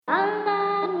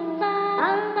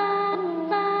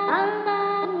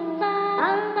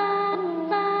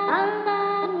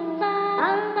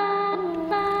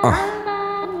Yeah.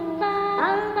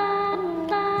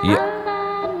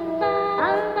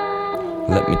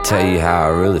 Let me tell you how I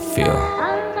really feel.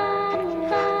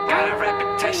 Got a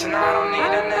reputation, I don't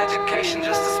need an education,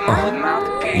 just a smooth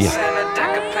mouthpiece and a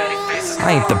deck of petty faces.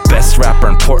 I ain't the best rapper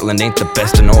in Portland, ain't the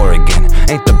best in Oregon,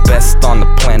 ain't the best on the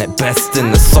planet, best in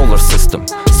the solar system.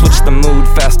 Switch the mood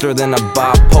faster than a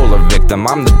bipolar victim.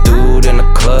 I'm the dude in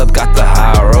the club, got the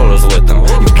high rollers with them.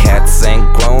 You cats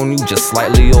ain't grown, you just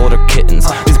slightly older kittens.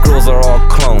 These girls are all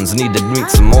clones, need to meet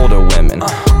some older women.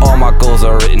 All my goals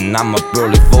are written, I'm up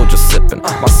early Folger sipping.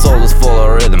 My soul is full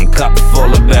of rhythm, cup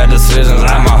full of bad decisions.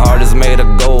 My heart is made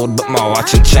of gold, but my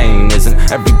watch and chain isn't.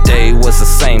 Every day was the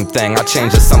same thing, I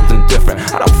change to something different.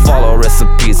 I don't follow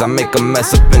recipes, I make a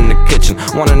mess up in the kitchen.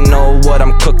 Wanna know what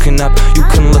I'm cooking up? You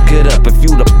can look it up. If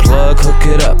you the plug, hook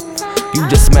it up. You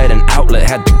just made an outlet,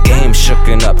 had the game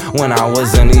shooken up when I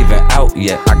wasn't even out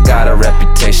yet. I got a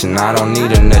reputation, I don't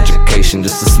need an education,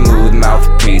 just a smooth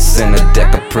mouthpiece and a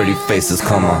deck of pretty faces.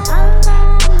 Come on,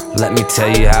 let me tell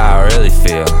you how I really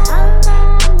feel.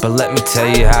 But let me tell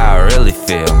you how I really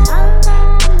feel.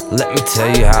 Let me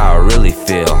tell you how I really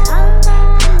feel.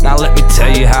 Now let me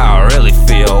tell you how I really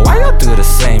feel. Why y'all do the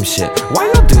same shit? Why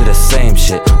y'all do the same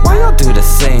shit? Why y'all do the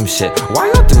same shit?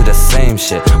 Why y'all do the same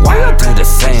shit? Why y'all do the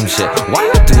same shit? Why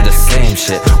y'all do the same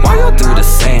shit? Why y'all do the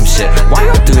same shit? Why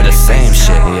y'all do the same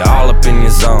shit? You're all up in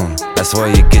your zone, that's where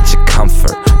you get your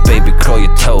comfort. Baby, curl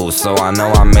your toes, so I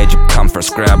know I made you comfort.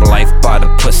 Grab life by the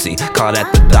pussy, call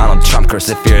that the Donald Trump curse.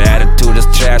 If your attitude is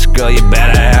trash, girl, you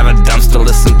better have a dumpster.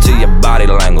 Listen to your body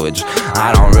language,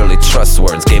 I don't really trust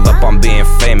words. Gave up on being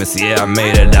famous, yeah, I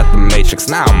made it at the Matrix.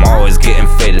 Now I'm always getting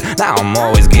faded, now I'm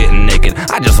always getting naked.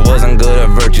 I just wasn't good at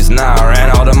virtues, now I ran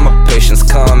out of my patience.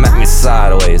 Come at me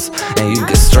sideways, and you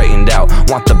get straightened out.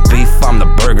 Want the beef, I'm the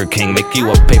Burger King, make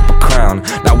you a paper crown.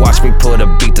 Now watch me put a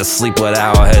beat to sleep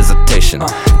without hesitation.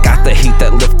 Got the heat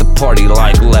that lift the party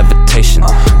like levitation.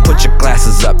 Put your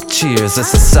glasses up, cheers,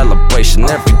 it's a celebration.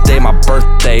 Every day my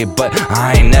birthday, but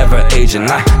I ain't never aging.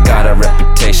 I got a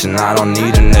reputation, I don't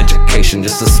need an education,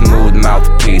 just a smooth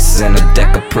mouthpiece and a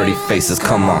deck of pretty faces.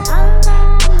 Come on,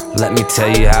 let me tell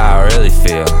you how I really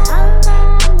feel.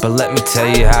 But let me tell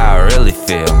you how I really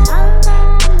feel.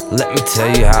 Let me tell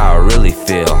you how I really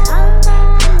feel.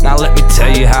 Now let me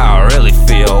tell you how I really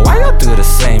feel. Why y'all do the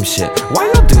same shit? Why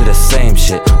y'all do the same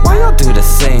shit? Why y'all do the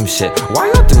same shit?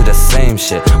 Why y'all do the same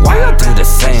shit? Why y'all do the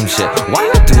same shit? Why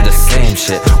y'all do the same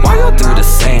shit? Why y'all do the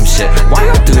same shit? Why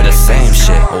y'all do the same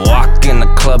shit? Walk in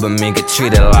the club and me get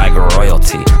treated like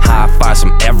royalty. High fives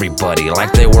from everybody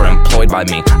like they were employed by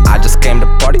me. I just came to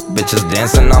party, bitches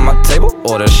dancing on my table.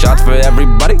 Order shots for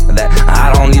everybody that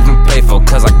I don't even pay for,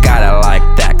 cause I got it like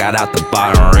that. Got out the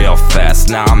bottom real fast,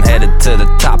 now I'm headed to the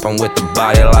top. I'm with the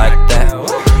body like that.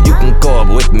 You can go up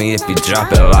with me if you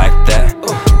drop it like that.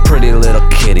 Pretty little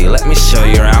kitty, let me show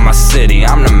you around my city.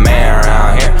 I'm the man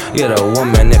around here, you're the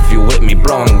woman if you with me.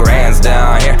 Blowing grands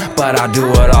down here, but I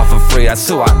do it all for free. That's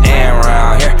who I am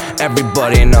around here.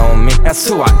 Everybody know me, that's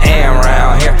who I am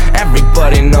around here.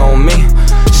 Everybody know me.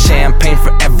 Champagne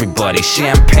for everybody,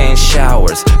 champagne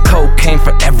showers. Cocaine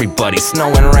for everybody, snow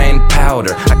and rain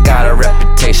powder. I got a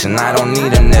reputation, I don't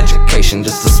need an education,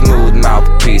 just a smooth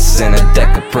mouthpiece and a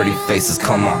deck of pretty faces.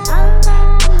 Come on,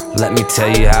 let me tell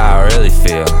you how I really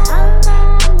feel.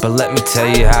 But let me tell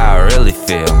you how I really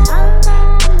feel.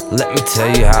 Let me tell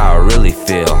you how I really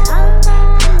feel.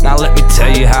 Now let me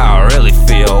tell you how I really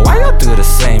feel. Why y'all do the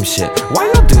same shit?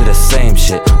 Why y'all do the same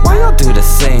shit? Why y'all do the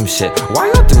same shit?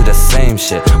 Why y'all do the same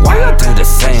shit? Why y'all do the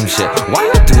same shit? Why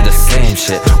y'all do the same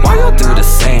shit? Why y'all do the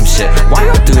same shit? Why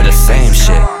y'all do the same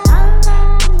shit?